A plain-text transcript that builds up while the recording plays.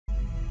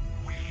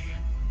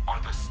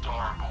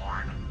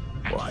Starborn,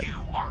 and What? you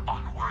are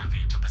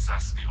unworthy to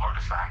possess the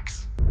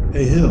artifacts.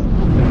 Hey, Hill.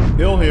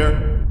 Hill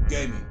here.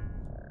 Gaming.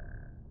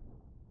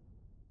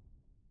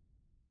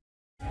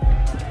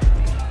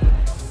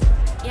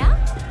 Yeah?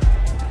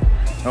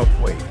 Oh,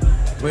 wait.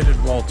 Where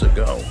did Walter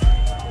go?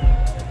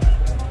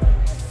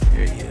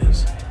 Here he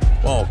is.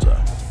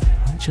 Walter.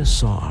 I just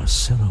saw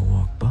Arcella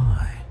walk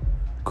by.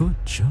 Good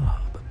job.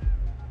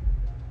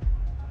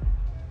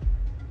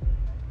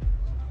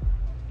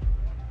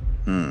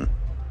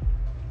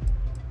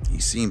 He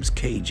seems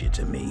cagey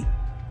to me.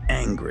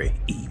 Angry,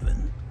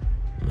 even.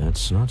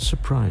 That's not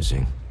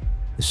surprising.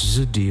 This is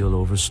a deal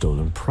over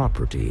stolen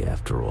property,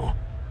 after all.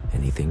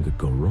 Anything could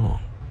go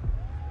wrong.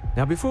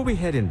 Now, before we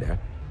head in there,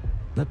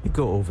 let me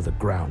go over the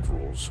ground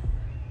rules.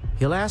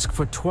 He'll ask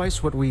for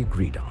twice what we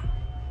agreed on.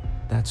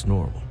 That's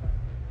normal.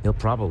 He'll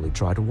probably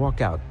try to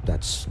walk out.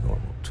 That's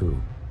normal, too.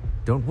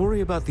 Don't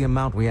worry about the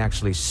amount we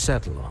actually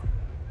settle on.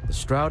 The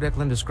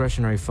Stroud-Eklund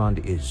Discretionary Fund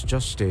is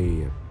just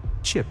a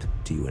chip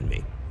to you and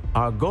me.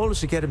 Our goal is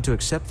to get him to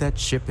accept that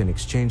chip in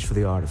exchange for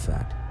the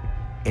artifact.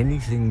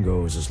 Anything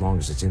goes as long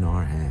as it's in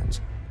our hands,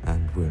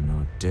 and we're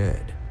not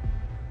dead.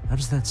 How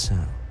does that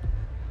sound?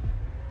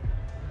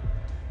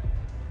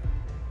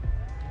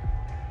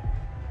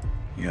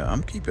 Yeah,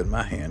 I'm keeping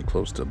my hand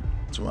close to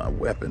my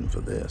weapon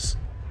for this.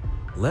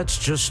 Let's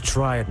just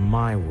try it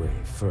my way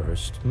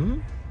first,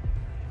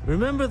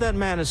 Remember, that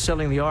man is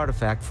selling the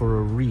artifact for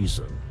a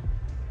reason.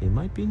 He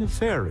might be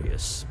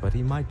nefarious, but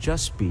he might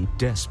just be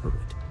desperate.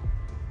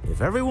 If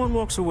everyone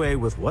walks away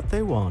with what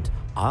they want,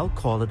 I'll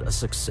call it a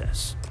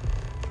success.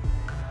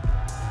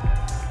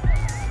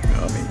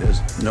 I mean,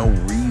 there's no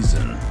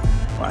reason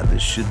why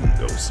this shouldn't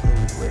go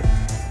smoothly.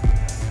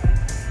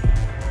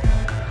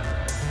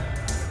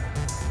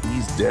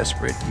 He's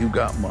desperate. You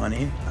got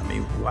money. I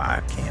mean,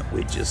 why can't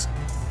we just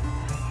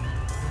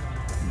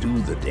do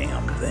the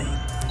damn thing?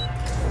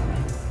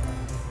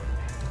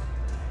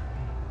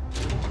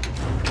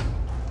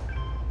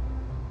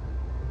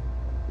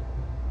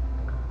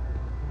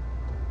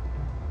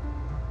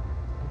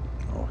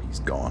 Oh, he's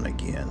gone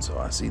again, so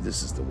I see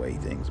this is the way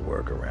things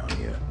work around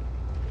here.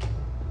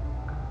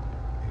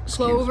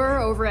 Clover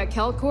over at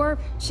Kelcorp?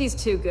 She's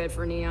too good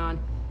for Neon.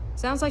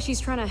 Sounds like she's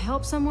trying to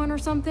help someone or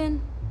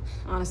something.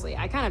 Honestly,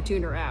 I kind of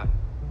tuned her out.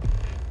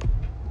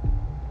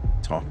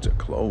 Talk to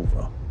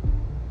Clover.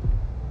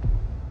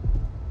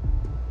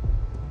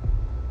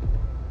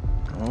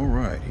 All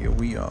right, here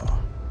we are.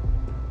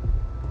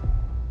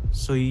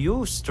 So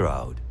you're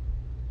Stroud.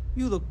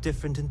 You look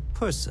different in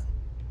person.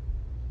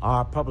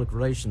 Our public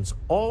relations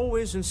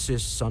always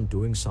insists on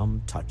doing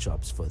some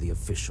touch-ups for the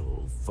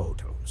official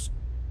photos.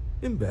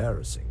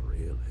 Embarrassing,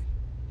 really.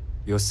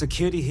 Your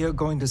security here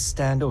going to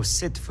stand or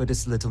sit for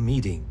this little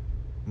meeting,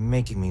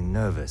 making me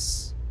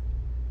nervous.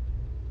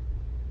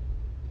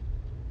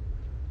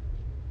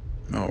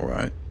 All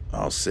right,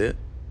 I'll sit.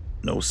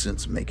 No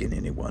sense making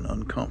anyone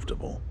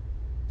uncomfortable.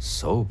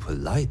 So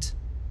polite.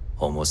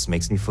 Almost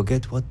makes me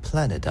forget what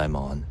planet I'm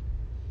on.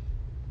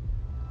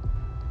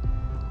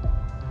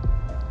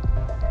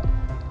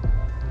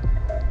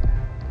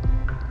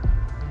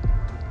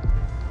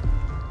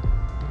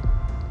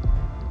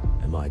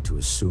 Am I to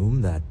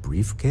assume that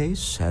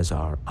briefcase has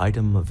our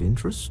item of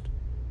interest?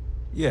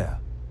 Yeah,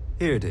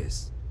 here it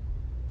is.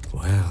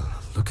 Well,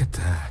 look at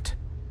that.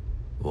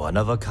 One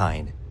of a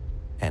kind.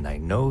 And I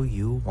know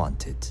you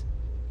want it.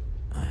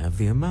 I have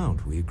the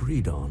amount we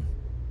agreed on.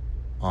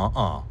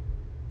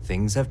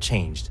 Things have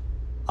changed.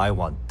 I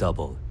want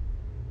double.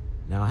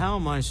 Now, how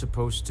am I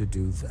supposed to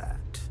do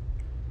that?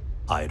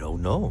 I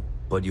don't know,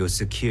 but your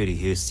security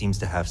here seems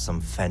to have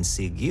some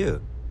fancy gear.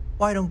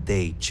 Why don't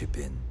they chip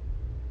in?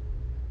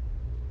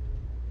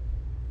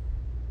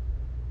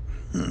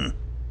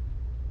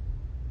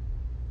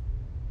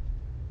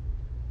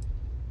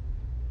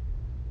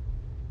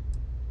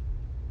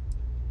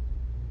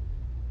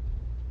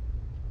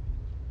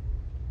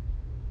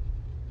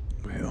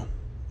 Well,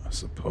 I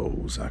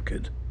suppose I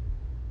could.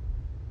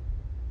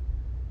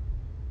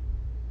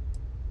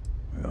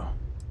 Well,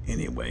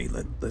 anyway,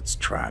 let's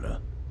try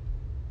to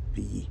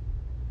be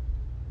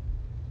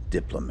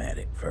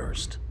diplomatic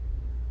first.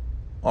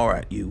 All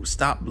right, you,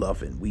 stop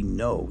bluffing. We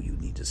know you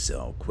need to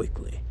sell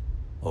quickly.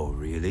 Oh,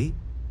 really?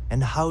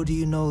 And how do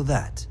you know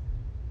that?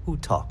 Who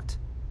talked?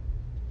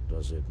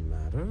 Does it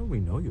matter? We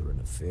know you're in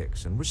a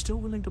fix, and we're still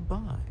willing to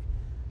buy.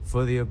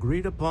 For the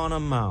agreed-upon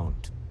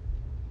amount.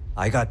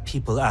 I got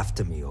people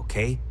after me,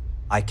 okay?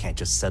 I can't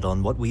just settle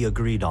on what we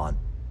agreed on.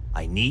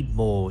 I need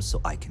more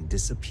so I can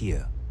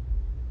disappear.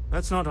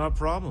 That's not our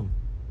problem.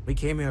 We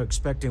came here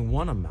expecting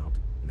one amount.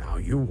 Now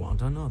you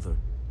want another.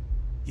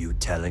 You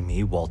telling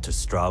me Walter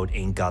Stroud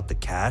ain't got the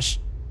cash?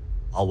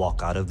 I'll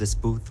walk out of this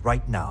booth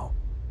right now.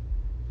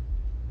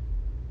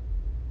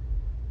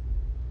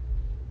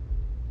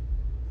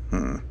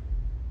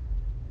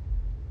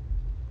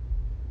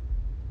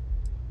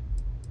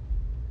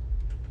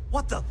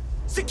 What the?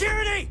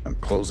 Security! I'm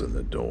closing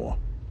the door.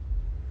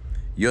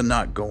 You're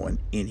not going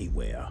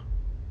anywhere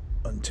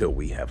until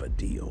we have a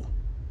deal.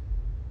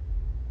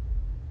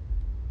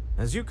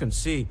 As you can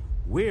see,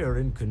 We're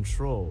in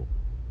control.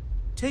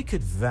 Take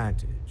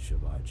advantage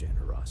of our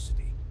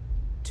generosity.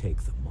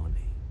 Take the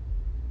money.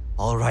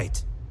 All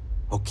right.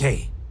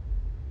 Okay.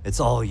 It's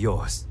all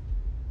yours.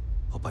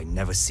 Hope I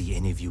never see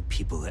any of you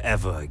people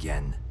ever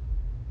again.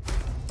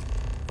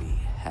 We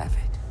have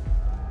it.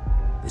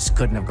 This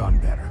couldn't have gone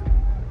better.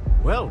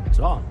 Well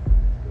done.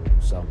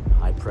 Some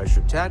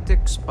high-pressure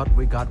tactics, but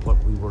we got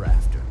what we were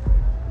after.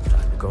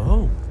 Time to go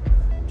home.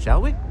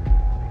 Shall we?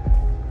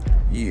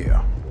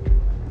 Yeah.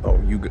 Oh,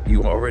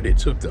 you already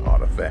took the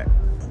artifact.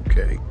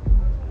 Okay.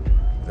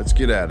 Let's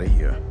get out of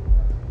here.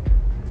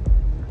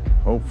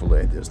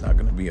 Hopefully, there's not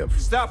gonna be a...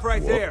 Stop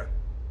right Whoa. there!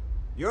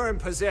 You're in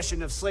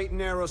possession of Slayton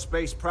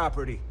Aerospace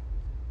property.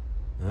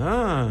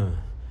 Ah.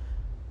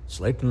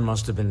 Slayton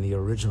must have been the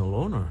original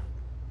owner.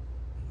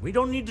 We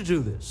don't need to do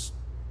this.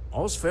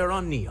 All's fair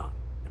on Neon.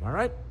 Am I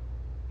right?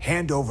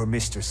 Hand over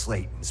Mr.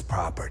 Slayton's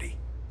property.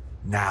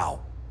 Now.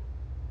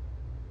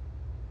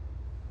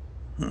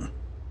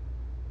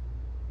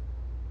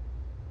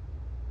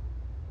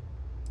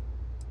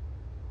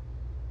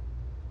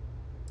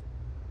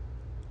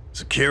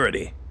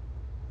 Security.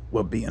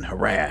 We're being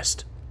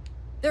harassed.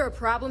 There a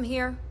problem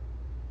here?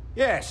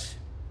 Yes.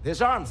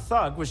 This armed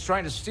thug was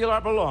trying to steal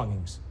our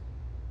belongings.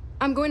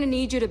 I'm going to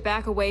need you to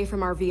back away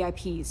from our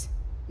VIPs.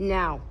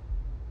 Now.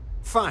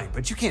 Fine,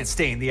 but you can't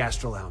stay in the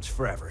Astro Lounge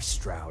forever,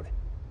 Stroud.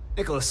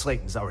 Nicholas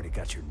Slayton's already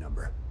got your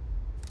number.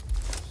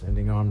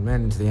 Sending armed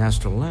men into the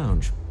Astral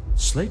Lounge.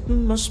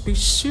 Slayton must be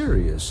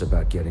serious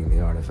about getting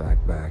the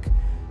artifact back.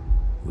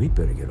 We'd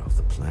better get off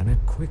the planet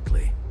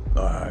quickly.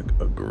 I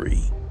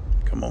agree.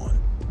 Come on.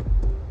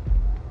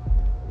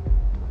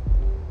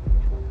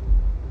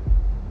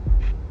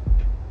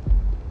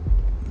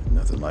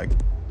 Nothing like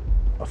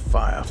a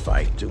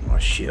firefight to our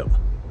ship.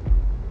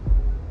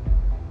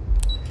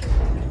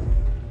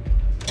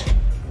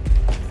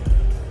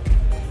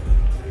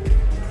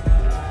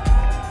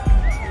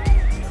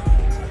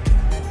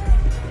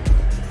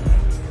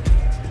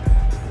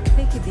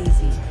 Take it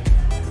easy.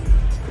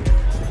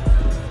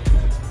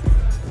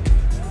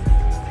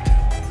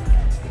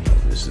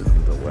 This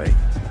isn't the way.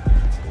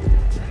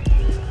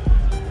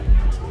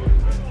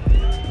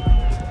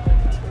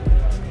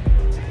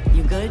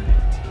 You good?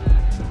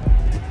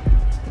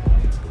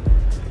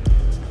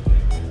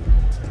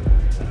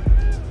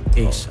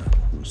 Asa,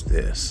 Who's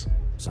this?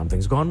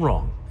 something's gone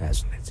wrong,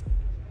 hasn't it?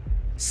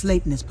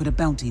 Slayton has put a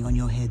bounty on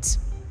your heads.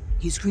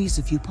 He's greased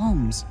a few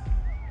palms.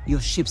 Your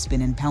ship's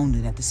been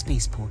impounded at the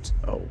spaceport.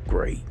 Oh,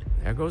 great.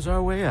 There goes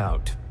our way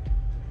out.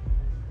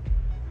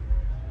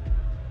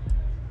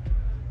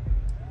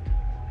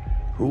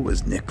 Who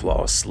is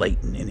Nicholas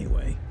Slayton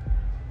anyway?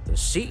 The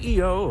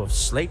CEO of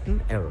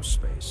Slayton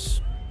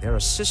Aerospace. They're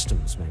a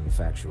systems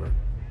manufacturer.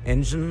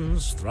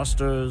 Engines,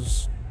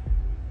 thrusters.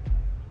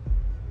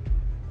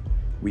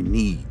 We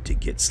need to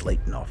get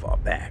Slayton off our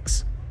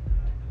backs.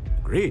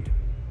 Agreed.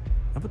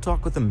 Have a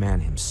talk with the man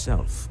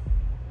himself.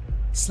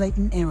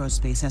 Slayton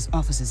Aerospace has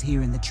offices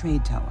here in the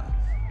trade tower.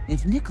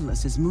 If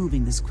Nicholas is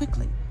moving this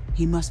quickly,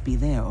 he must be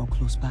there or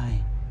close by.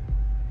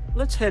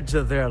 Let's head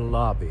to their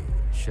lobby,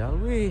 shall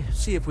we?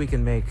 See if we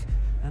can make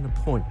an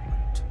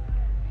appointment.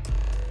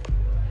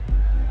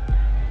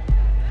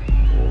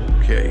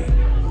 Okay,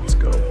 let's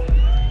go.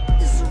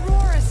 This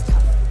Aurora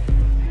stuff,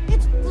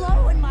 it's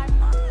blowing my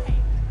mind.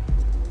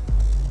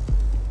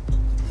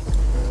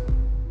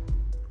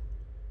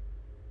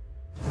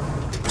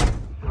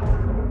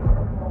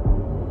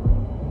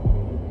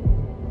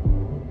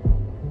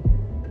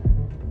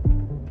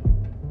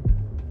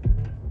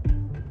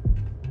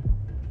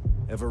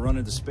 Ever run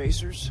into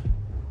spacers?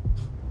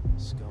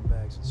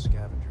 Scumbags and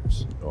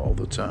scavengers. All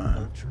the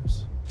time.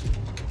 Vultures.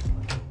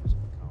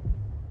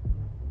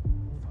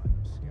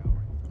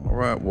 All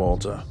right,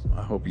 Walter.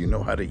 I hope you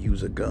know how to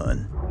use a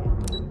gun.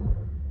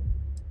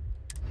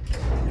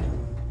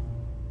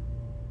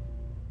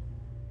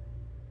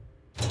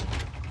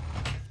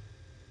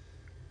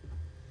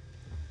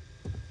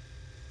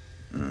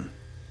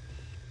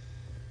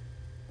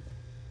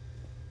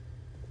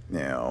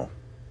 Now,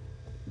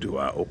 do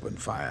I open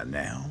fire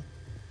now?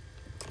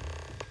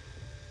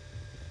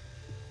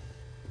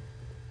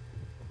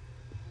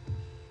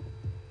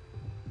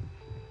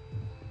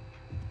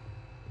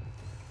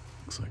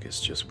 Looks like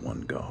it's just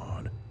one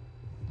guard.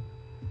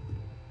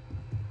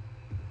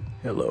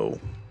 Hello.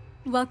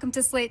 Welcome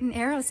to Slayton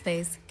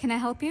Aerospace. Can I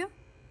help you?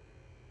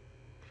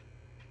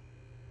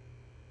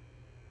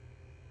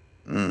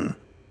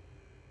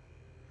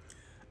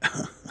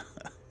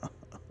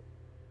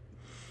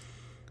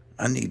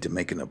 I need to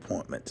make an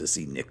appointment to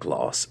see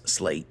Nicholas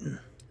Slayton.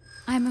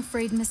 I'm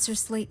afraid Mr.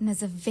 Slayton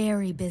is a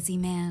very busy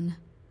man.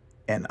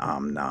 And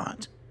I'm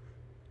not.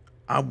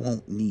 I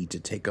won't need to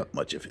take up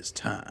much of his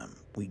time.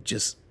 We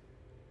just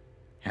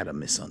had a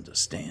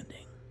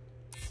misunderstanding.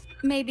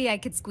 Maybe I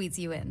could squeeze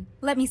you in.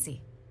 Let me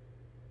see.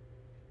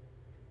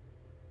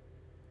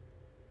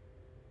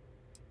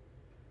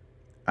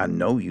 I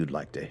know you'd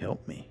like to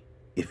help me,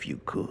 if you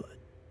could.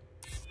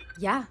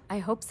 Yeah, I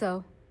hope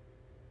so.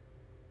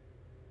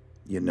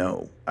 You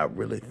know, I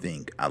really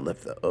think I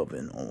left the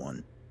oven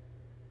on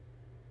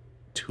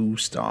too 2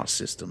 star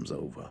systems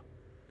over.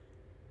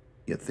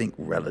 You think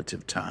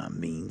relative time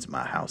means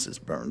my house is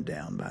burned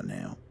down by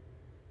now?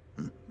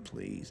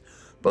 Please.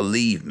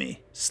 Believe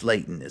me,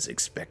 Slayton is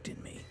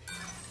expecting me.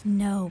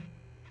 No,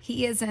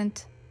 he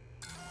isn't.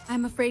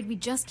 I'm afraid we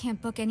just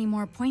can't book any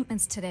more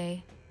appointments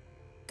today.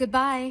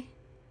 Goodbye.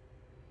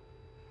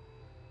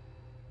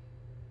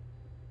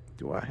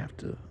 Do I have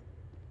to...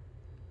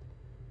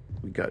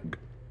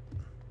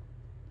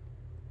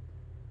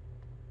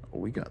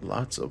 We got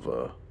lots of,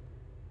 All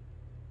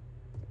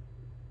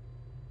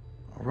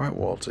right,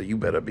 Walter, you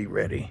better be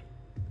ready.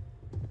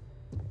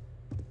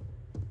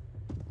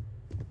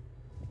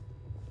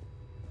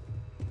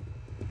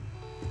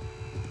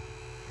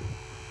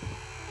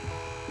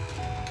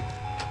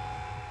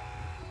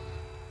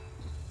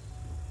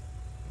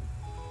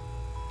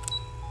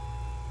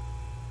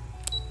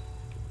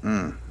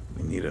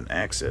 We need an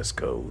access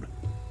code.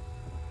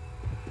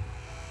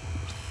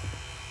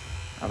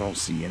 I don't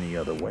see any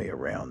other way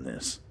around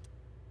this.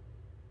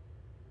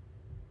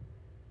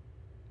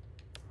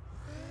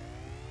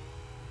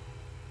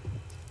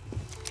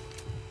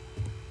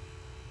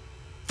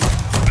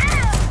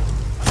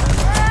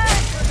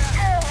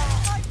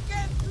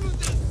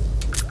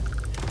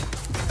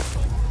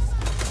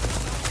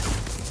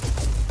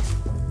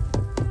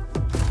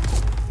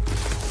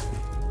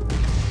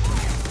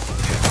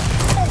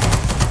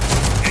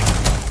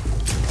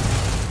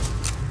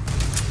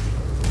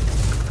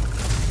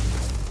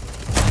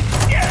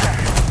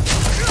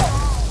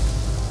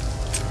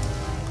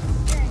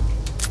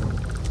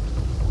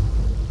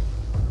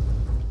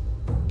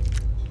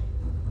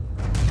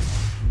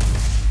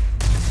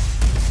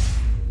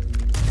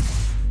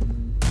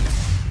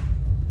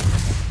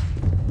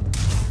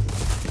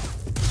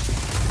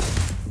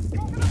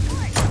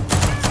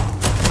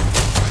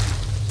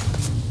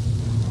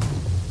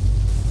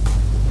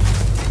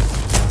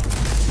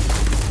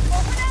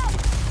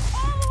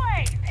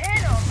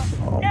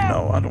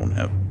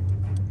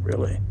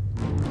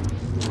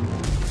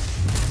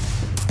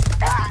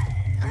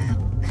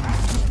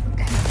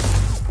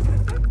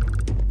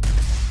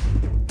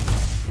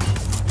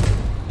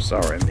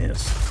 Sorry,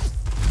 miss.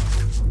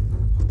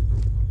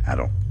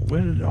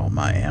 Where did all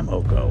my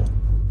ammo go?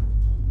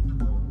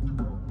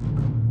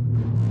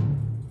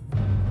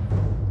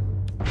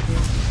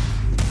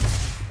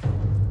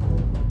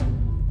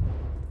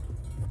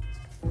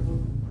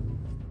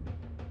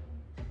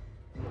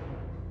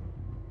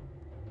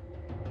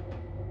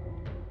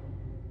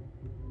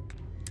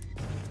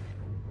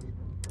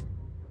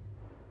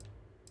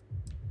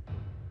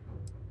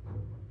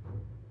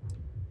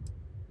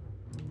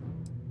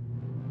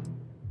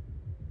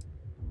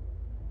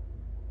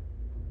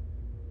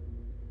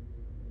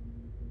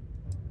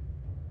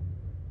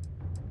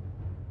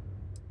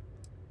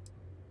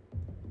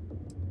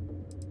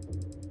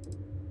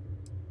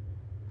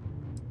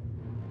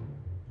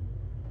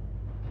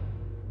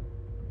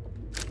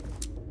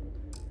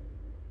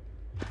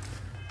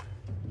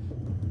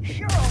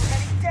 Sure,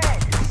 already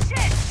dead.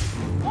 Shit!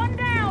 One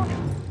down!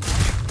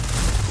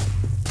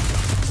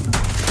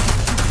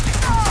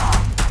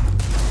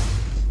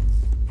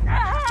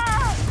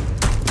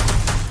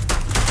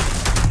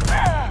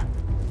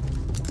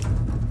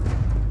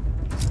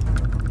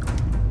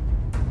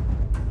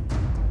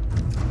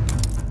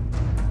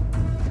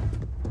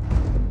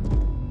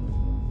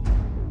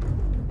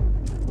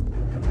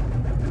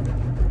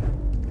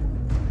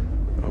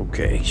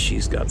 Okay,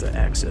 she's got the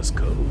access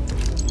code.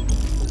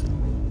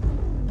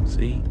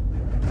 See?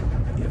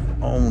 If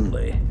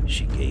only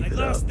she gave it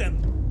up.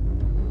 Them.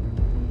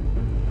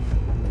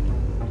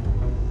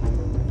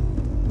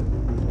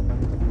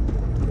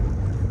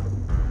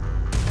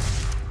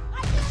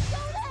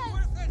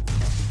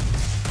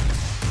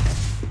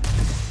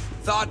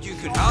 Thought you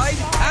could hide,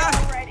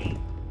 huh? Already.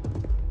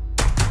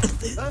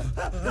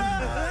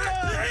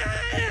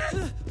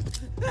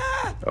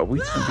 Are we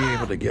gonna be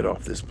able to get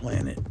off this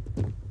planet?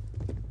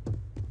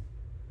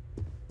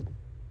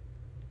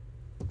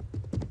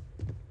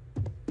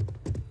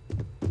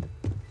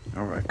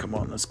 All right, come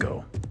on, let's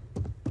go.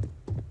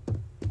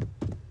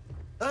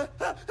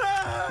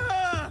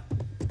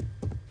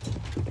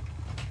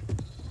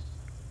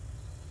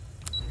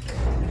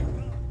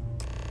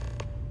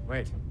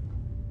 Wait.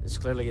 This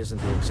clearly isn't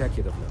the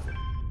executive level.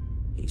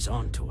 He's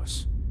on to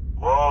us.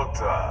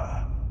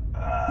 Walter,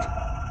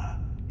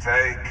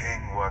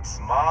 taking what's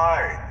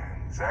mine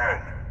and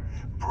then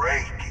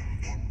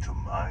breaking into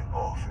my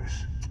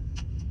office.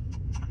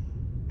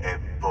 A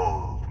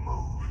bold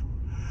move,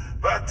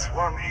 but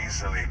one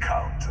easily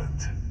countered.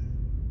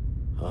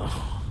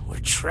 Oh, we're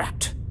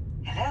trapped.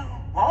 Hello,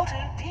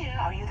 Walter, dear,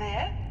 are you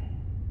there?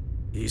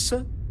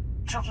 Issa?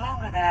 Took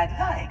longer than I'd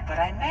like, but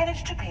I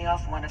managed to pay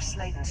off one of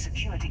Slayton's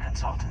security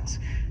consultants.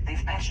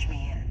 They've patched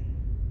me in.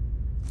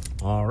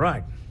 All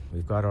right,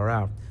 we've got her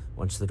out.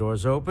 Once the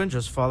door's open,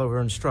 just follow her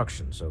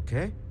instructions,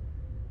 okay?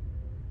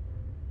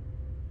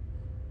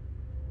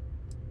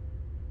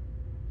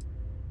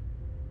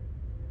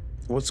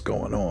 What's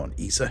going on?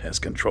 Issa has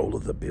control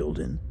of the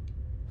building?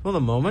 For the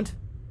moment.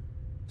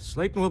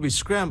 Slayton will be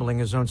scrambling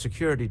his own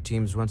security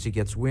teams once he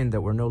gets wind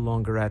that we're no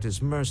longer at his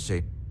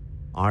mercy.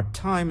 Our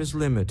time is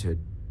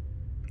limited.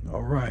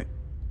 All right.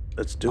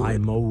 Let's do it.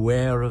 I'm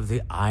aware of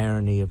the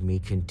irony of me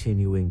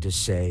continuing to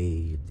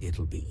say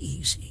it'll be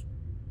easy.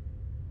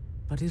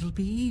 But it'll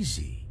be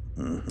easy.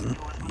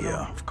 Mm-hmm.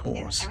 Yeah, of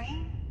course. 3,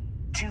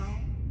 2,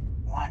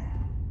 1.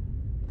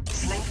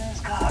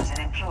 Slayton's guards and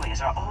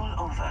employees are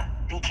all over.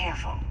 Be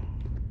careful.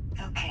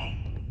 Okay.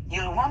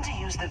 You'll want to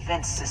use the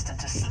vent system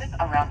to slip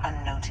around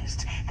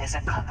unnoticed. There's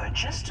a cover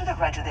just to the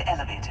right of the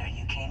elevator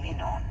you came in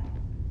on.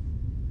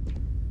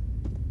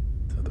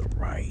 To the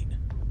right.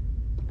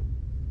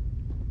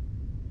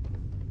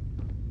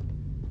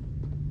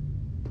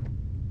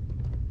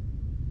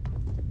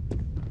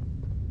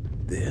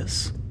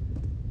 This?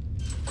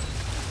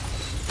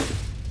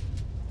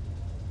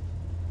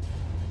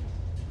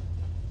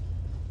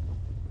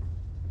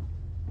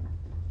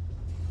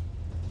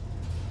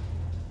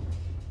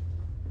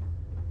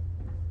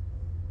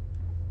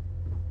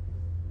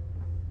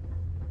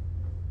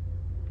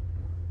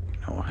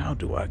 How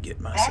do I get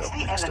myself That's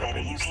the mixed up elevator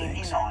in you these came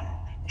things? in on.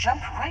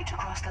 Jump right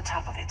across the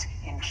top of it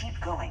and keep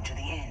going to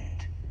the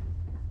end.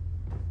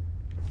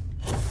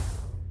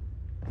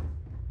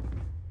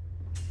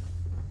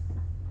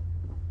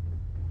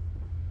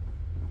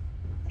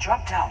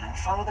 Drop down and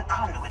follow the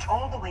conduit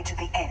all the way to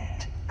the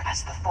end,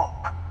 past the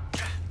fork.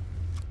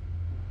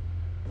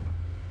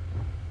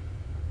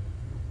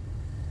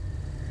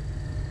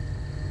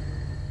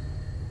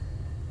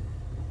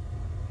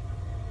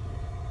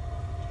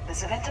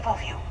 There's a vent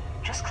above you.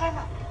 Just climb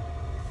up.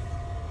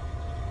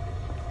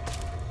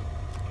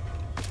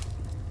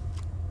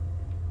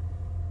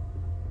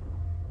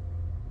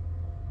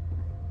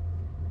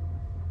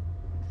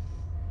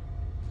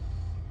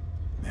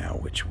 Now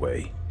which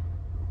way?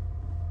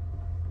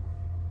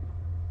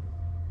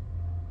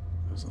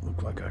 Doesn't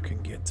look like I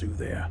can get through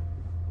there.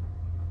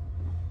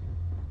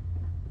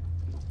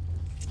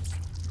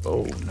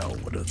 Oh no,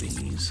 what are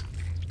these?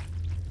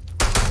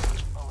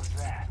 What was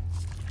that?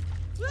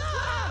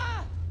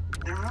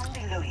 The room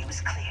below you is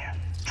clear.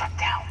 Drop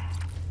down.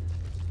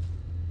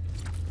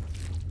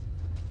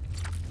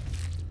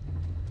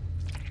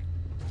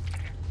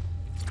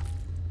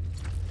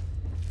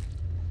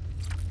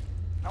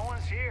 No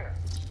one's here.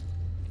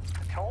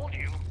 I told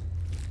you.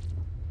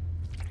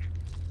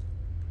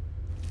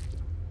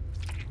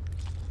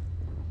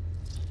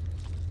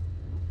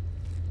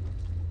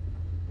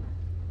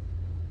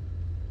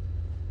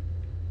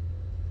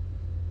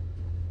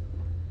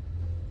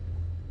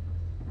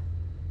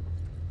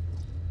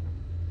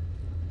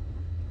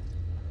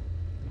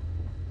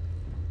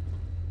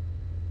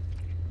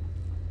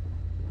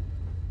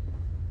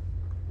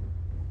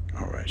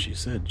 Alright, she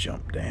said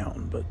jump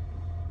down, but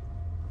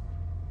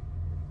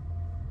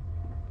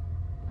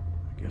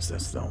I guess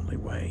that's the only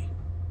way.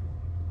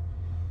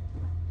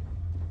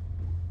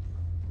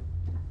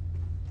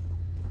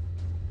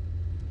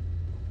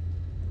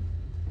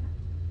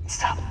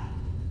 Stop.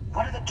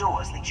 One of the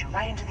doors leads you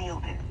right into the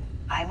open.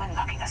 I'm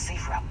unlocking a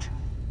safe route.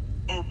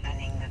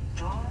 Opening the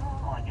door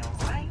on your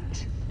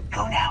right.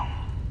 Go now.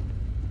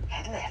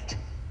 Head left,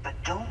 but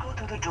don't go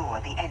through the door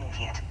at the end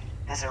yet.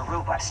 There's a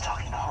robot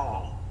stalking the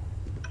hole.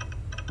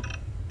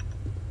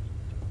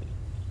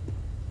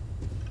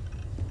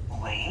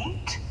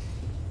 Wait.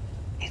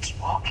 It's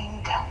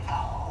walking down the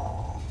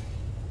hole.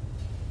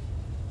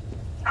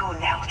 Go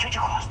now, straight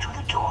across to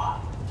the door.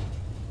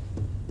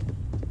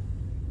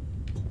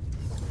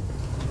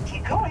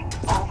 Keep going,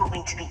 all the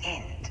way to the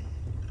end.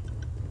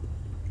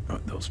 Oh,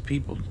 those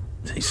people,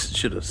 they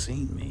should have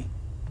seen me.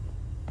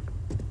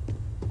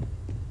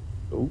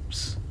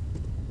 Oops.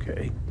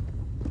 Okay.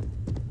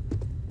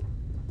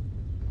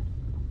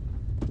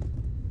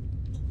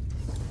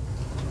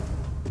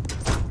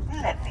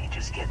 Let me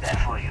just get that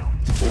for you.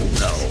 Oh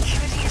no.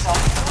 Security is on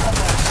full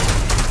alert.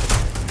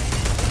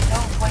 No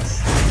point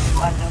slipping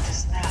you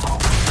unnoticed now.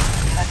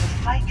 You have to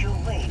fight your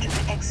way to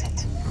the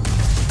exit.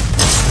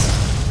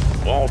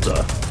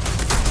 Walter.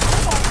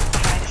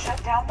 Try to shut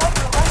down that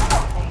robot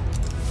remotely.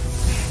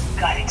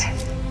 Got it.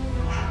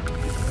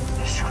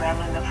 They're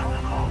scrambling the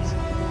protocols.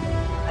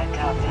 I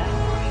doubt that'll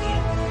work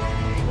again.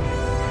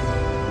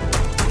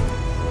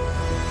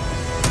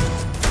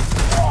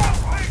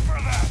 Wait for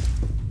that!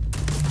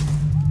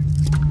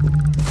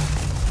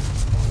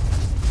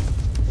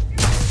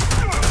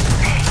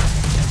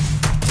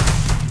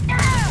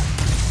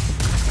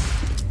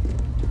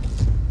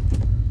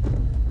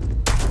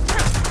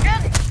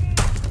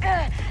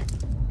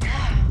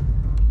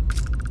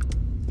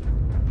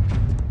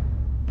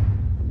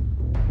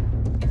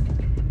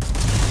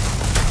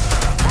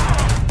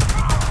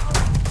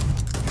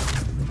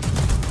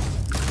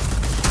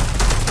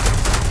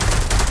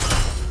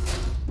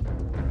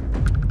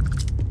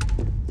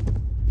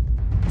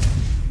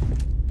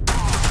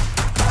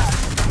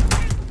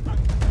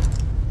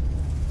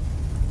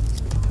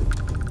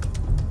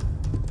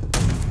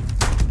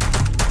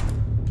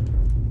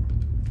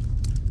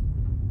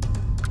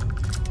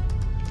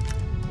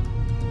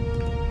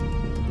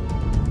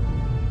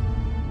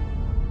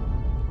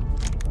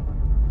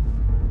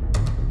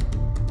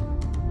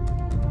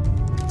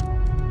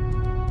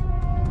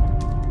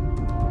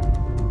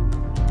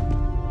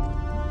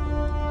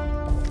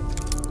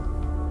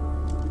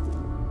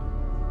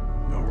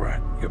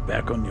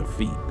 back on your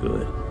feet.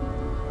 Good.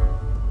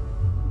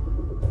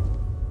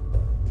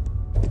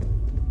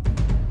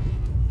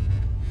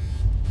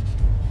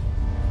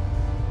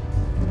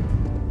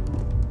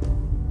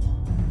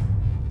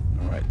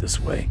 All right, this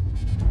way.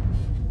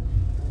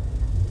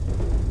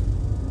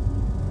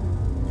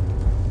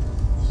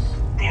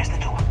 There's the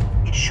door.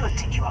 It should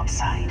take you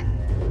outside.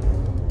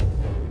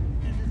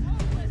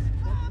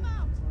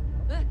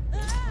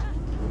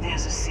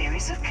 There's a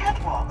series of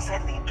catwalks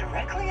that lead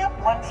directly up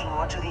one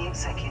floor to the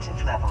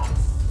executive level.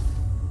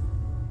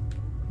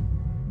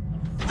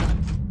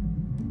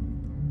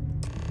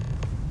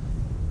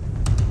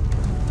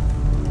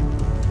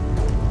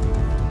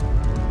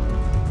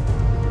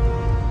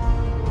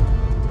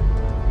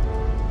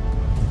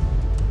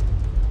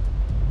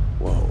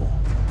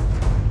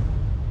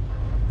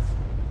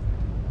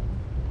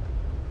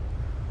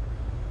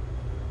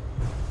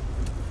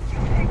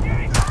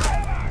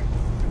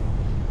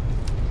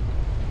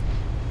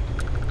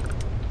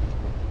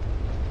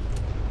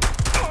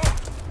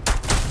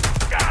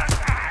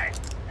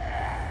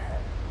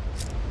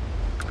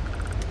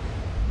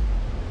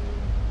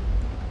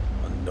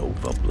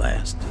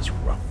 Blast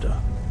disruptor.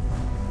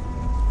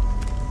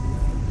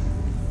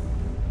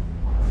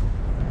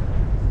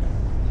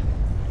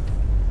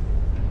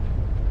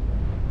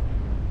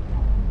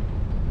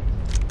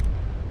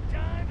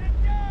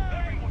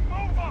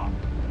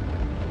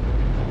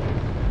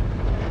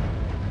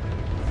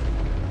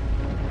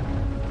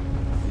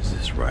 Is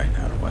this right?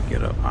 How do I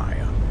get up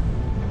higher?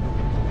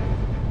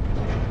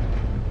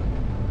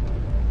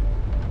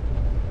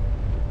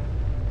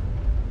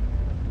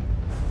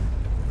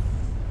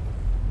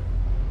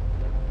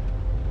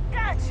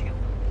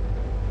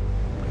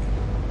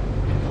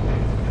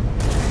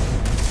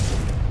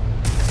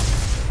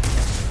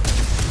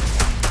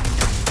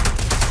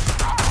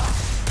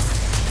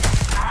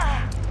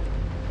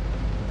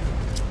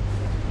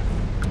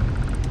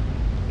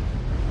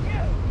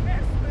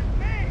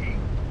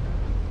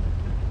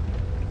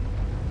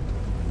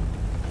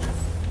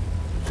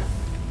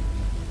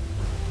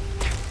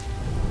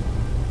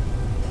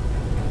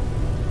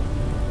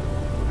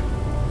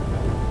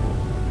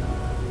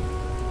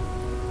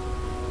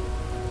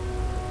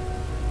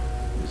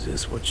 Is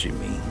this what she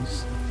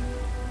means?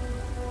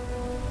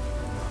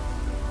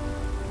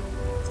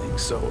 I think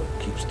so.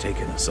 It keeps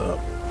taking us up.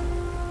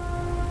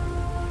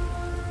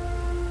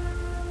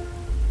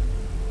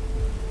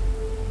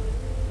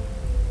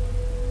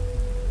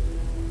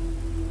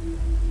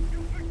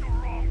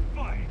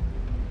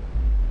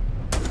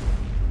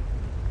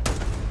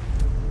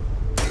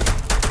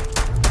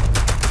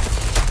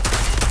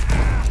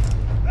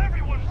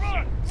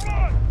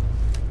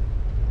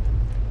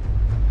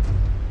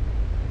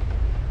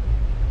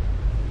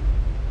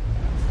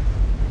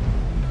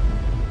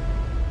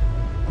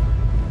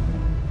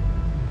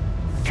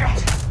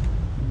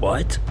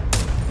 What?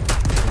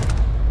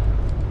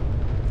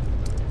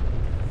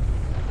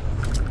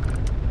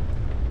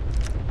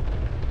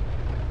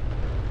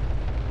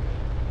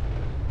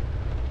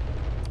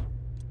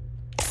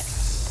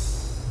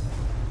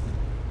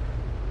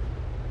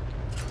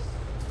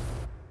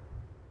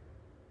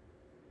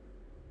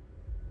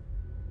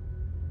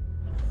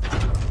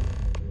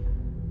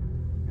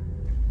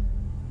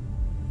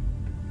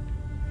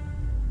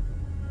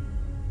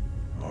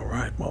 All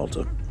right,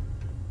 Walter.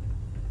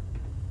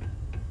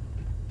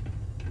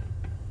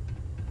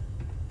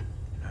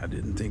 I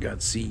didn't think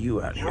I'd see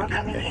you out here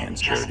getting your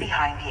hands just dirty.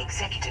 behind the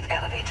executive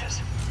elevators.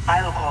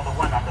 I'll call the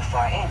one on the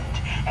far end,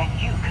 and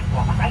you can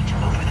walk right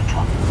over the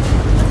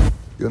top.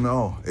 You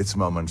know, it's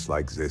moments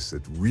like this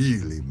that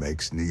really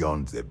makes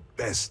Neon the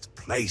best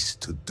place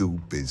to do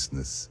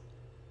business.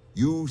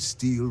 You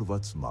steal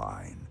what's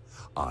mine.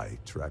 I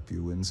trap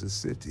you in the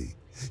city.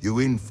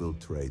 You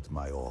infiltrate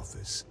my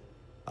office.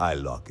 I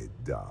lock it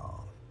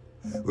down.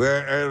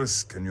 Where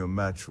else can you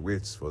match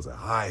wits for the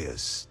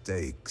highest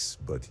stakes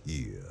but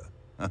here?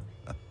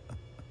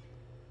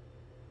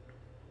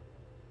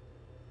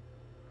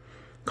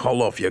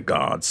 Call off your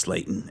guard,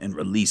 Slayton, and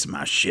release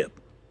my ship.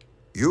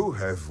 You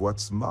have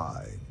what's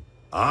mine.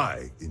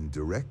 I,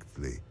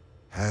 indirectly,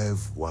 have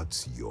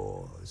what's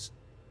yours.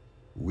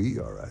 We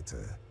are at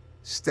a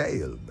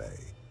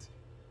stalemate.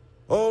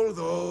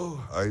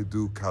 Although, I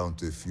do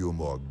count a few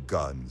more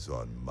guns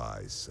on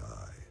my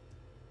side.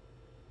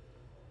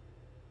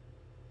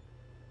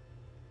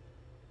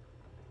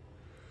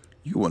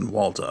 You and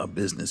Walter are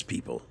business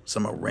people.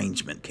 Some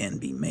arrangement can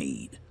be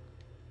made.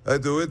 I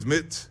do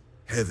admit,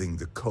 having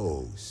the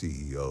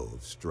co-CEO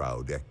of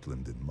Stroud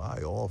Eklund in my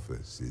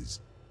office is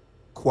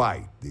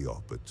quite the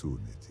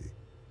opportunity.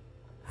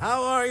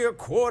 How are your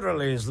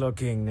quarterlies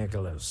looking,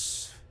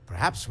 Nicholas?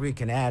 Perhaps we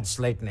can add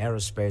Slayton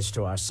Aerospace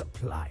to our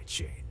supply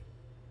chain,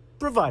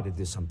 provided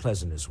this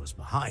unpleasantness was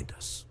behind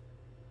us.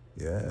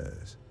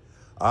 Yes,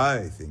 I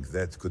think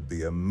that could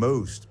be a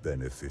most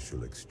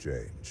beneficial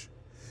exchange.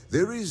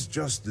 There is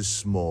just the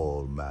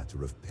small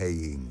matter of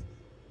paying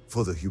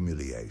for the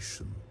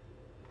humiliation.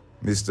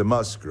 Mr.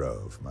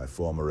 Musgrove, my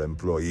former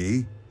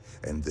employee,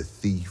 and the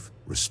thief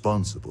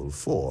responsible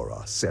for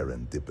our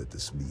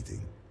serendipitous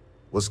meeting,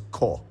 was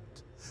caught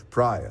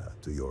prior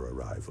to your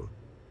arrival.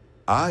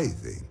 I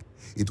think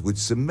it would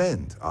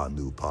cement our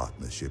new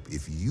partnership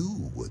if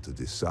you were to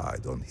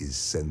decide on his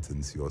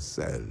sentence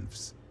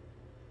yourselves.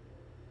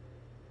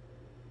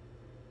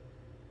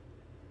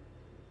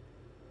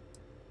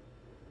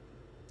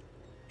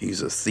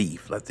 He's a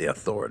thief. Let the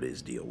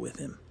authorities deal with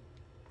him.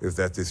 If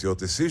that is your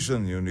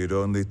decision, you need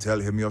only tell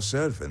him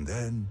yourself, and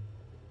then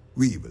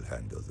we will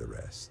handle the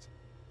rest.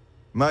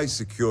 My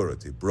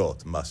security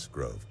brought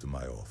Musgrove to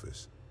my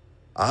office.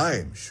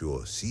 I'm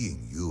sure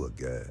seeing you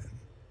again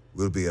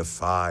will be a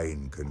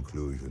fine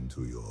conclusion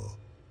to your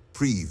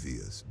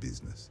previous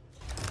business.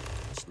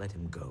 Just let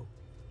him go.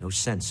 No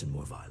sense in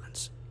more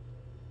violence.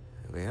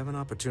 We have an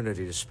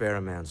opportunity to spare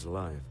a man's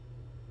life.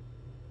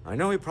 I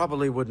know he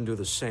probably wouldn't do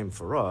the same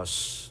for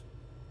us,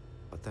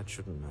 but that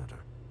shouldn't matter.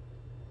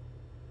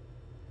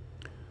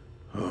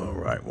 All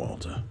right,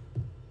 Walter.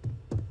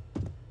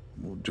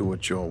 We'll do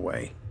it your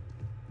way.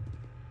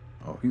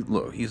 Oh,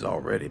 look, he's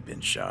already been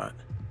shot.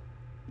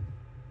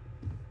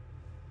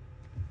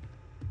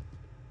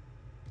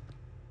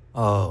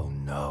 Oh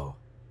no.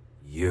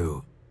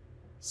 You.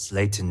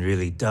 Slayton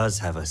really does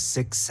have a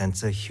sick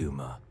sense of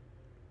humor.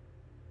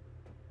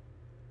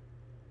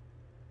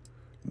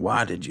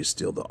 Why did you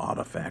steal the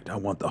artifact? I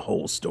want the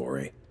whole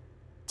story.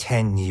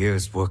 10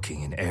 years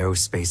working in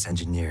aerospace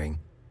engineering,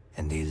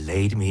 and they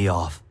laid me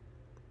off.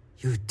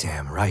 You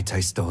damn right I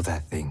stole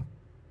that thing.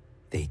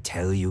 They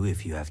tell you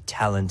if you have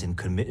talent and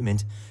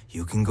commitment,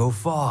 you can go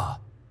far.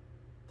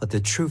 But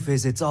the truth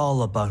is, it's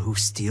all about who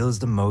steals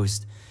the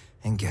most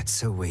and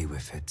gets away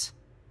with it.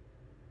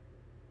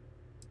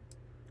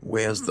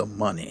 Where's the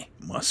money,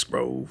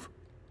 Musgrove?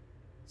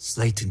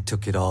 Slayton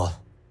took it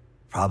all.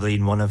 Probably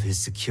in one of his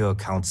secure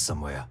accounts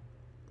somewhere.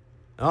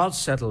 I'll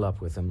settle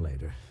up with him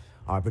later.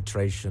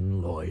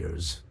 Arbitration,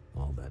 lawyers,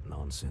 all that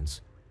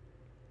nonsense.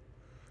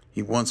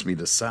 He wants me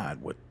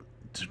to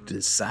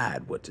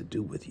decide what to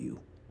do with you.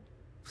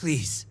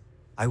 Please,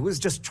 I was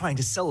just trying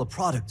to sell a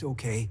product,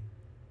 okay?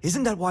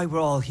 Isn't that why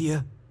we're all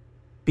here?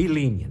 Be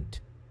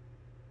lenient.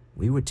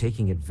 We were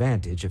taking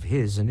advantage of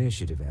his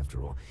initiative, after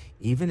all,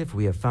 even if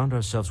we have found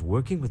ourselves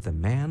working with the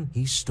man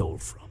he stole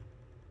from.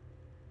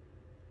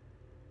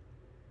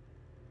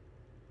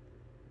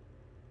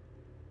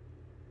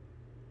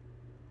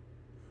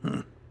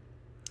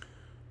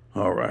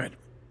 All right.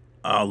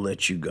 I'll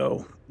let you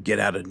go. Get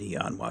out of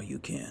Neon while you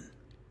can.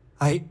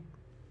 Thank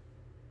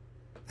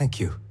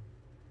you.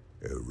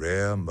 A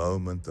rare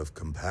moment of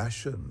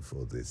compassion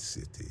for this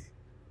city.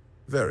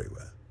 Very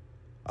well.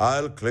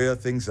 I'll clear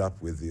things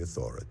up with the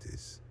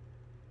authorities.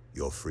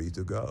 You're free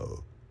to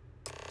go.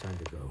 Time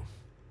to go.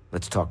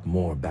 Let's talk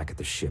more back at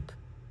the ship.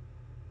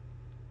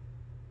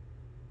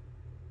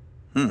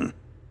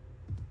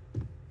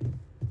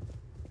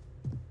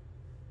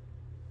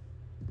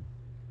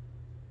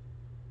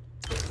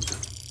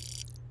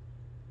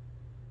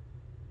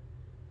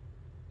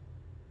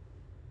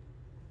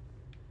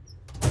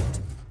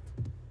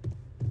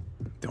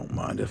 Don't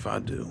mind if I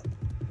do.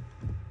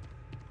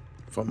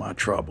 For my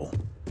trouble.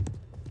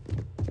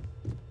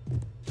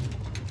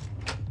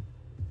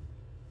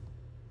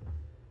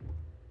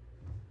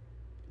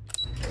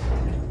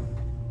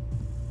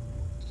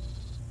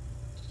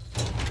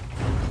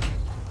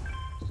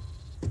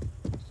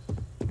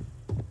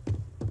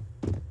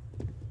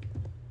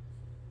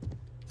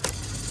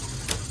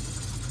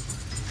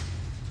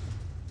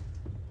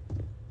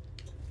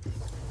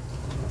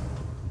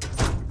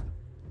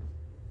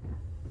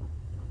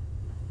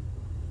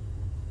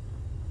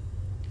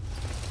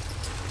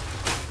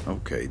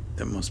 Okay,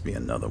 there must be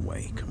another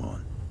way. Come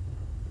on.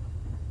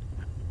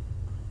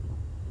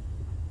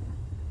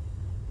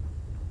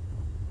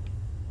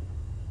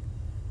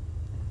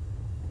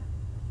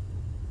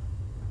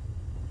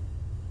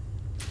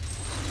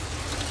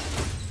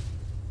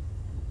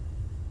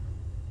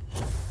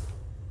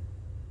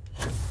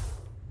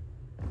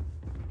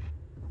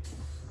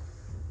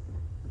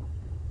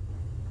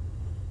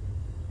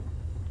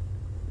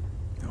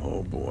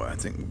 Oh boy, I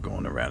think we're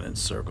going around in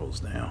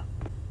circles now.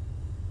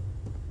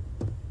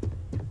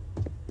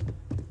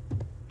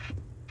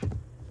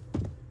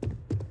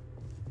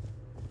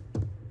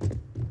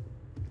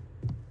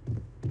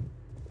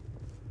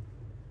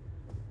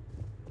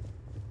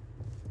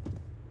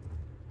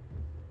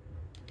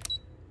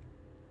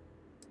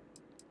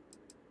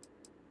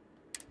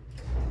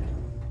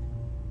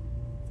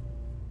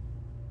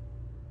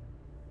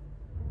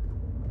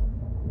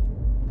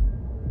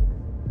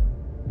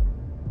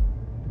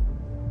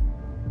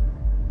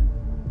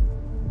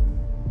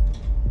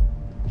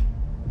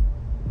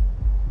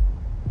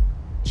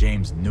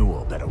 James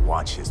Newell better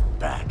watch his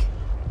back.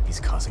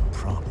 He's causing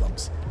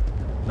problems.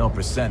 No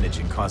percentage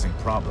in causing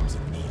problems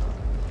in Neon.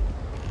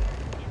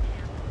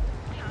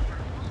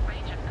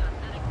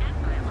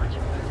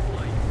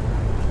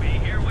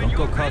 Don't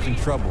go causing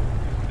trouble.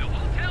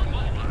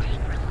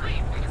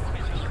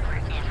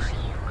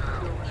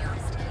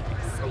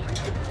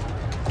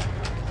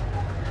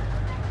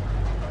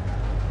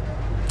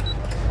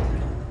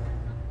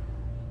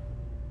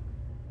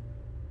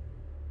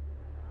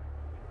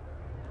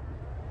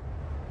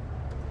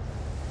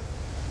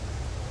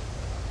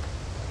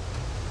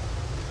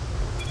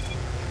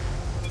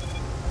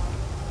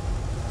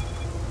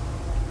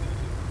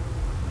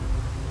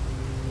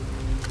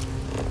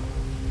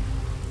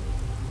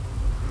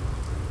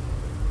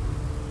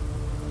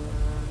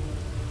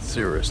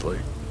 Seriously.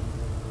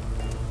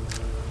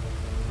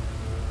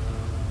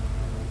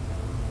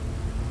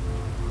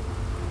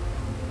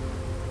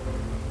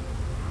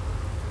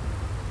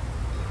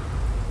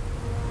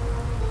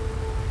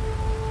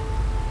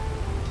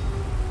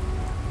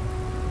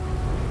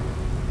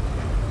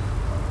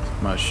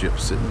 My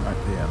ship's sitting right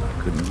there and I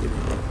couldn't get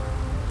in.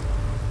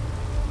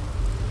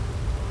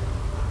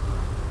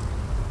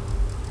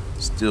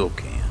 Still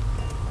can.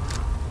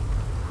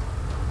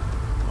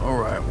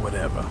 Alright,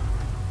 whatever.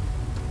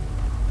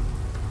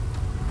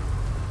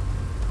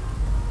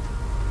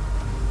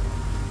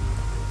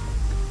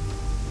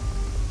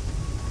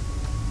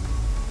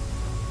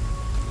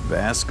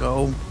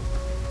 Vasco,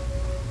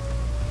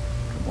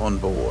 come on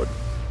board.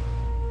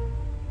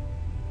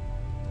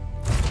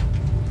 A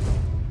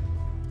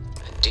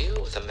deal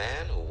with a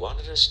man who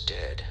wanted us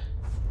dead.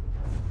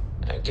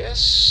 I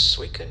guess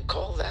we can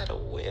call that a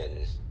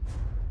win.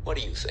 What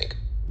do you think?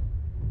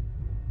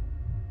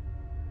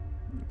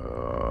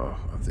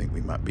 I think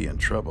we might be in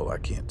trouble. I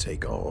can't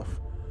take off.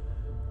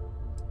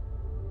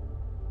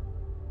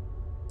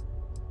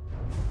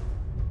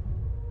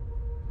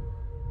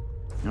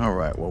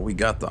 Alright, well, we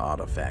got the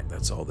artifact.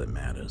 That's all that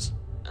matters.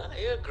 I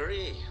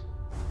agree.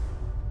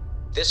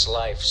 This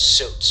life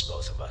suits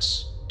both of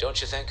us, don't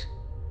you think?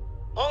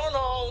 All in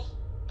all,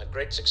 a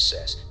great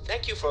success.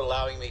 Thank you for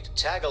allowing me to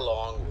tag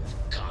along with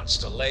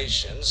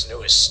Constellation's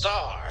newest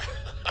star.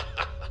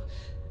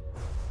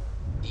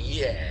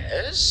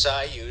 Yes,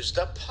 I used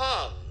a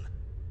pun.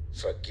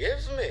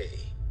 Forgive me.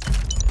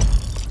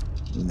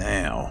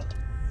 Now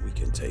we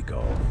can take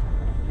off.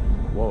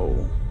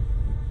 Whoa.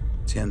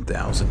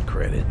 10,000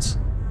 credits.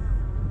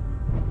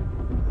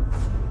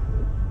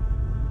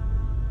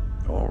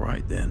 All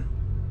right then.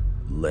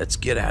 Let's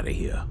get out of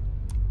here.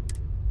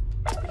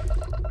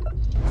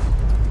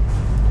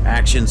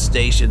 Action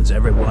stations,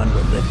 everyone.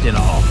 We're lifting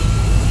off.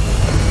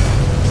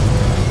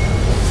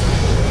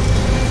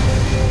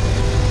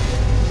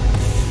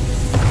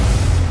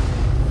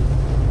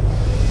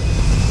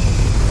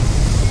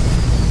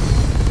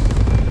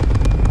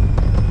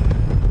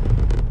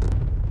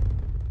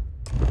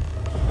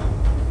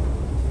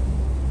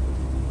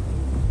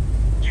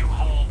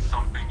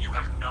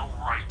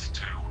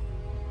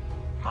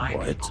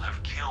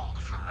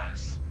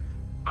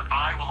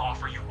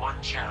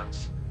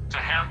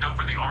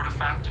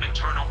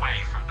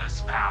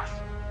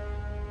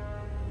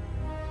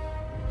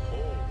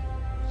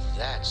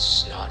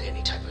 That's not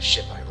any type of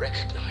ship I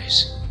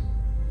recognize.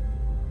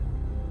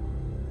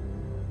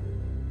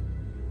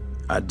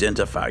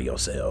 Identify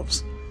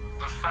yourselves.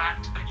 The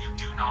fact that you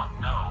do not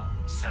know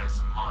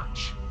says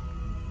much.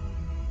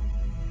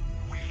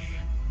 We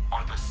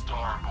are the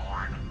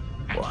Starborn,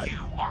 and What? you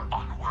are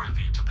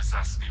unworthy to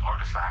possess the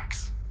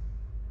artifacts.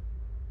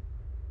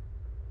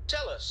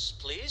 Tell us,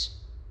 please.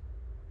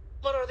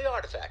 What are the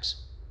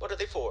artifacts? What are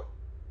they for?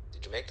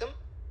 Did you make them?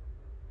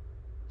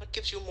 What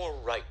gives you more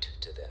right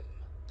to them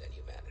than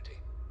humanity?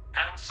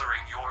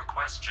 Answering your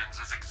questions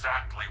is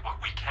exactly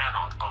what we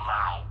cannot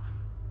allow.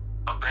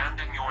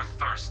 Abandon your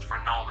thirst for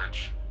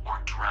knowledge, or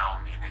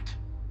drown in it.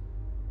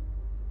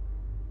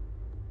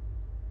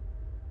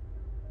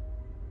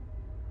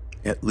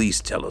 At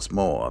least tell us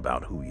more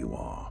about who you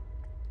are.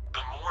 The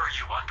more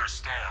you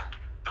understand,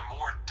 the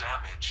more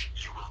damage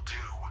you will do.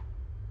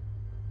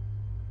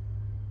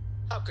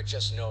 How could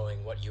just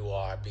knowing what you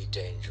are be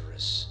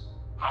dangerous?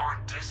 Our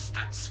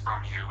distance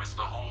from you is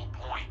the whole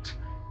point.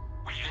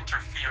 We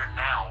interfere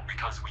now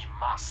because we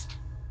must.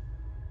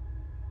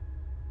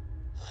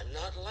 I'm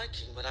not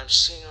liking what I'm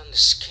seeing on the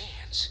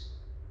scans.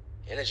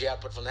 Energy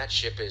output from that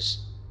ship is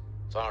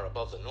far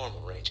above the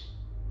normal range.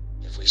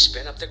 If we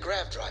spin up the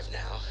grav drive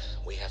now,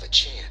 we have a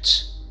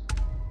chance.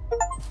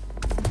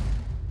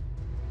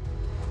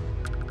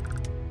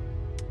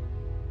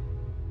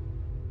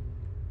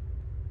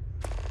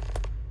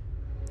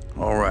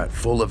 All right,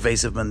 full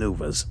evasive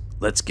maneuvers.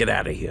 Let's get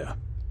out of here.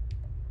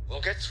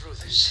 We'll get through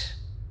this.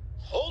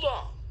 Hold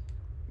on.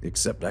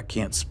 Except I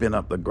can't spin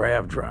up the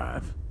grav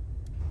drive.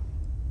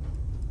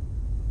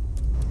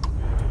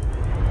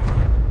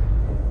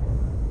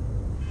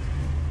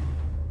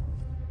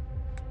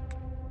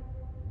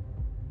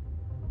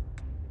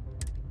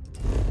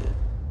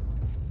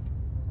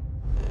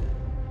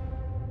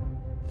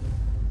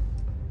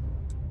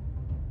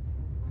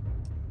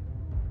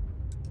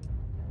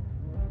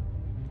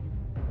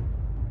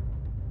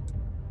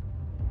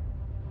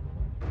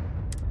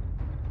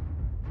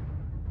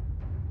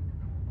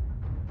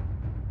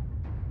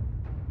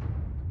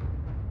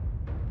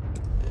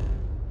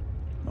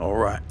 All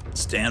right,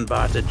 stand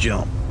by to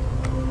jump.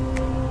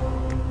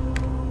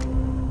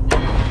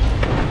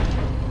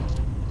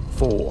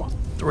 4,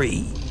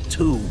 3,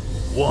 2,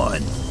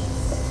 1.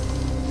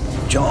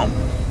 Jump.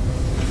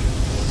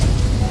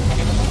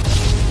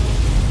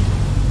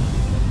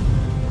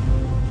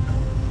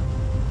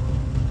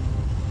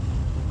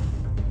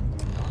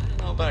 I don't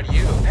know about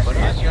you, but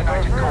I've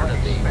never heard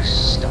of these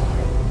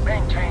stars.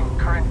 Maintain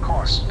current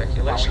course.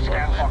 Speculation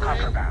while we scan for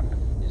memory contraband.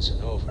 is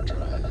an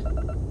overdrive.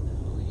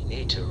 We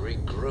need to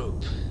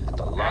regroup at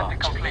the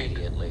launch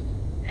immediately.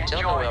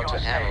 Tell Noel to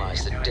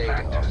analyze the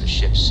data of the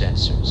ship's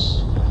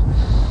sensors.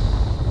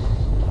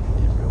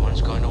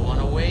 Everyone's going to want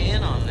to weigh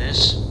in on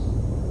this.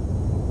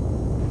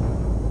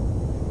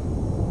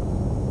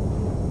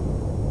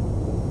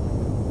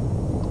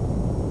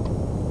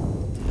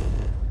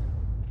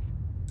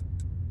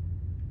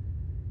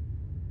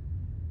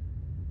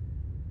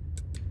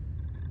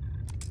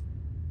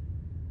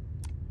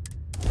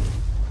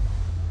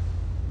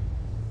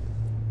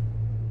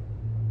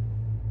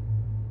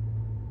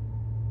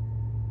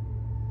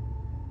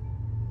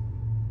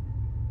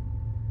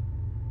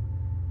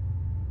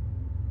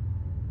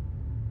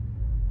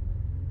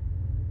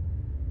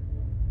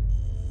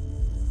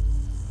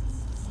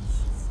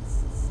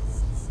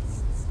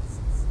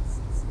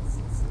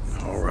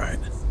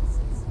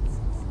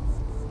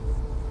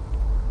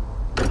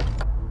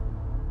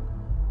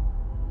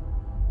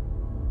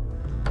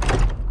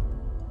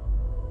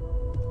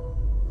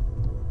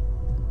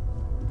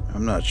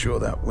 I'm not sure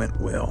that went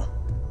well.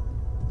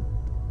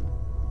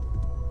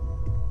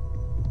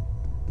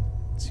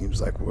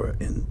 Seems like we're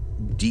in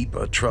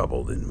deeper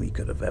trouble than we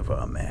could have ever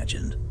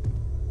imagined.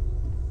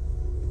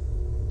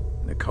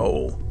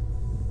 Nicole,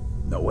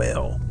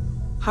 Noel.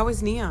 How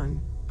is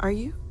Neon? Are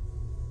you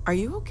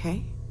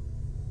okay?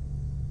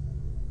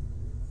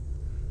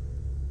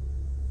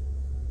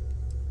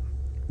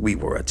 We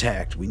were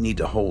attacked. We need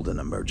to hold an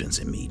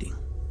emergency meeting.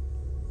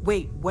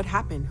 Wait, what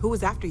happened? Who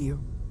was after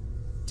you?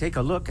 Take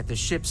a look at the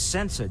ship's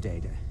sensor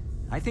data.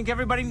 I think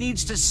everybody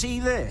needs to see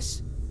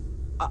this.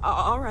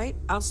 All right,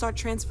 I'll start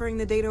transferring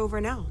the data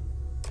over now.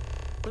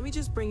 Let me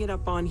just bring it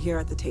up on here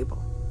at the table.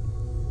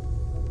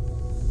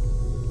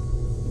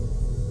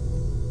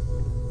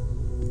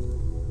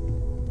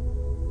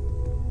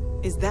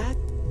 Is that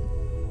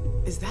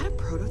a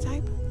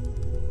prototype?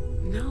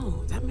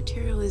 No, that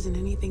material isn't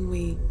anything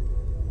we...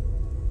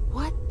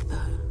 What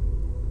the...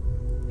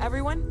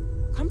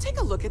 Everyone, come take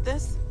a look at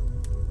this.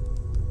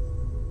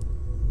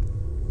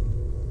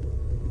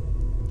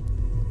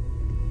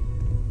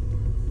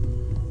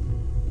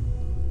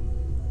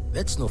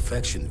 That's no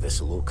faction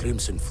vessel or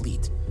Crimson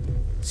Fleet.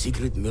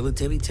 Secret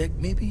military tech,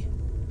 maybe?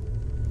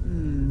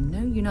 No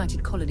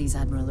United Colonies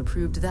Admiral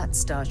approved that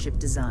starship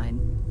design.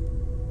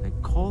 They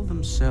call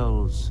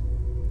themselves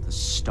the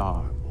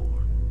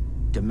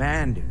Starborn.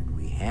 Demanded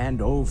we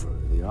hand over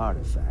the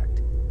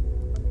artifact.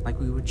 Like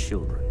we were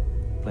children,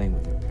 playing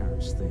with their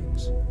parents'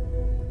 things.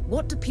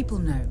 What do people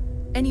know?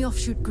 Any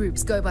offshoot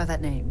groups go by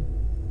that name?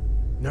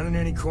 None in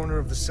any corner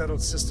of the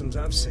settled systems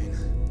I've seen.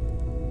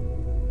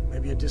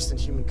 Maybe a distant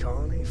human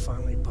colony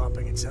finally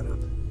popping its head up.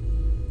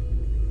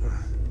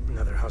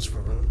 Another house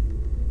for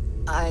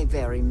Rune. I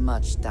very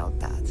much doubt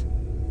that.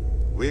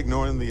 We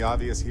ignoring the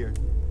obvious here?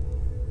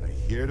 A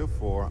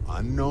heretofore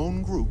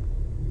unknown group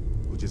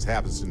who just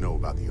happens to know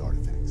about the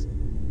artifacts.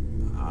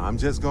 I'm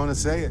just gonna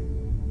say it.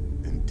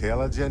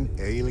 Intelligent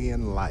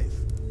alien life,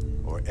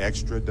 or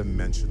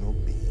extra-dimensional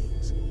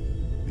beings.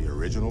 The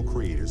original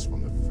creators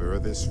from the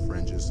furthest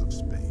fringes of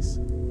space.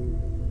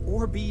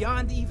 Or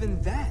beyond even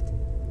that.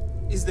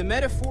 Is the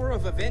metaphor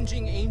of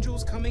avenging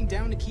angels coming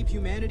down to keep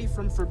humanity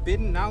from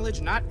forbidden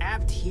knowledge not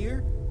apt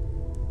here?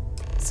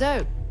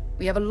 So,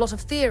 we have a lot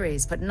of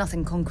theories, but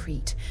nothing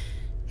concrete.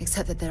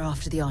 Except that they're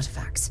after the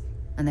artifacts,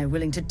 and they're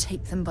willing to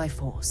take them by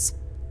force.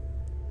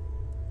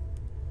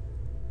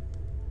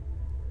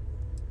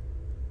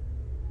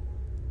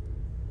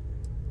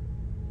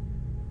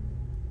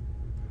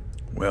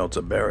 Well,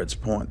 to Barrett's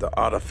point, the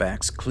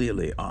artifacts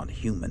clearly aren't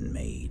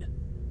human-made.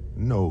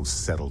 No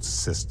settled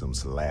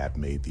systems lab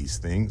made these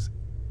things.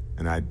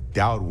 And I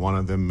doubt one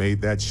of them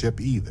made that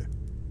ship either.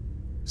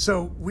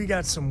 So, we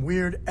got some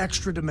weird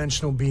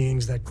extra-dimensional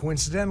beings that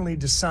coincidentally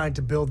decide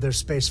to build their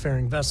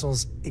spacefaring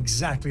vessels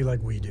exactly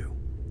like we do.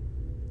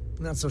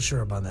 Not so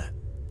sure about that.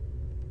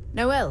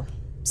 Noel,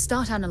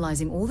 start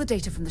analyzing all the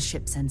data from the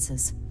ship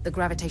sensors. The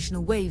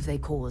gravitational wave they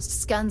caused,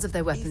 scans of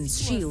their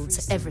weapons,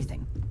 shields,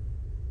 everything.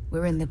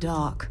 We're in the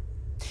dark.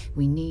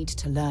 We need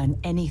to learn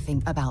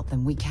anything about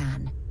them we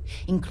can,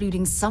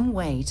 including some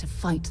way to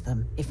fight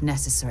them if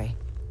necessary.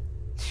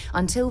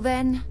 Until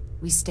then,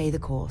 we stay the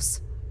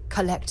course,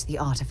 collect the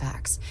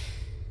artifacts.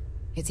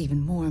 It's even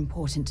more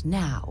important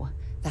now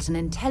that an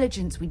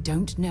intelligence we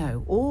don't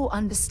know or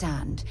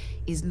understand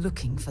is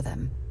looking for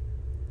them.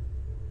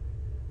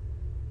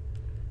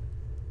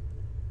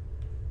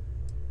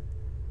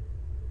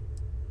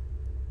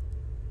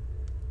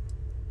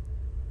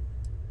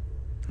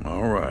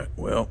 All right,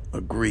 well,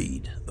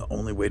 agreed. The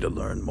only way to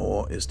learn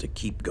more is to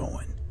keep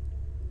going.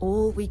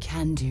 All we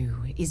can do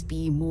is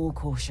be more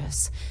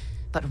cautious.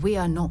 But we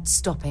are not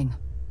stopping.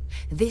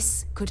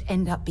 This could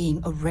end up being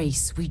a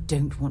race we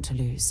don't want to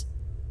lose.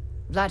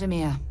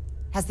 Vladimir,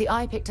 has the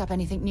Eye picked up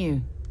anything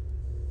new?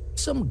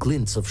 Some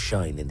glints of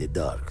shine in the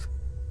dark.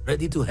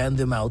 Ready to hand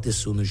them out as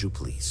soon as you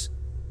please.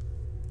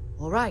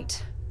 All right.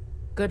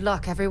 Good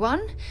luck,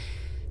 everyone.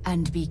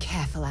 And be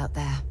careful out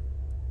there.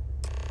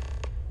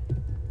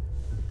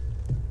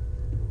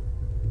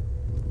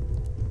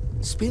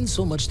 Spend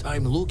so much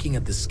time looking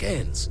at the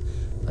scans.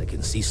 I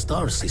can see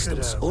star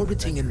systems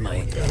orbiting in my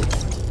head.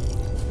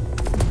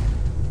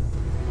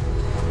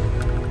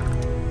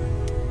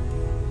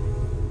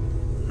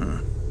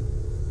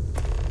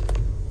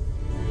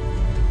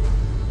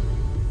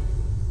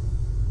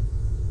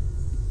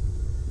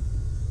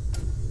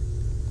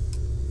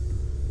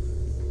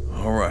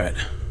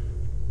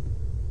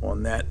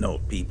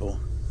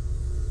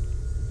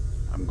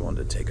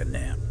 take a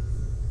nap.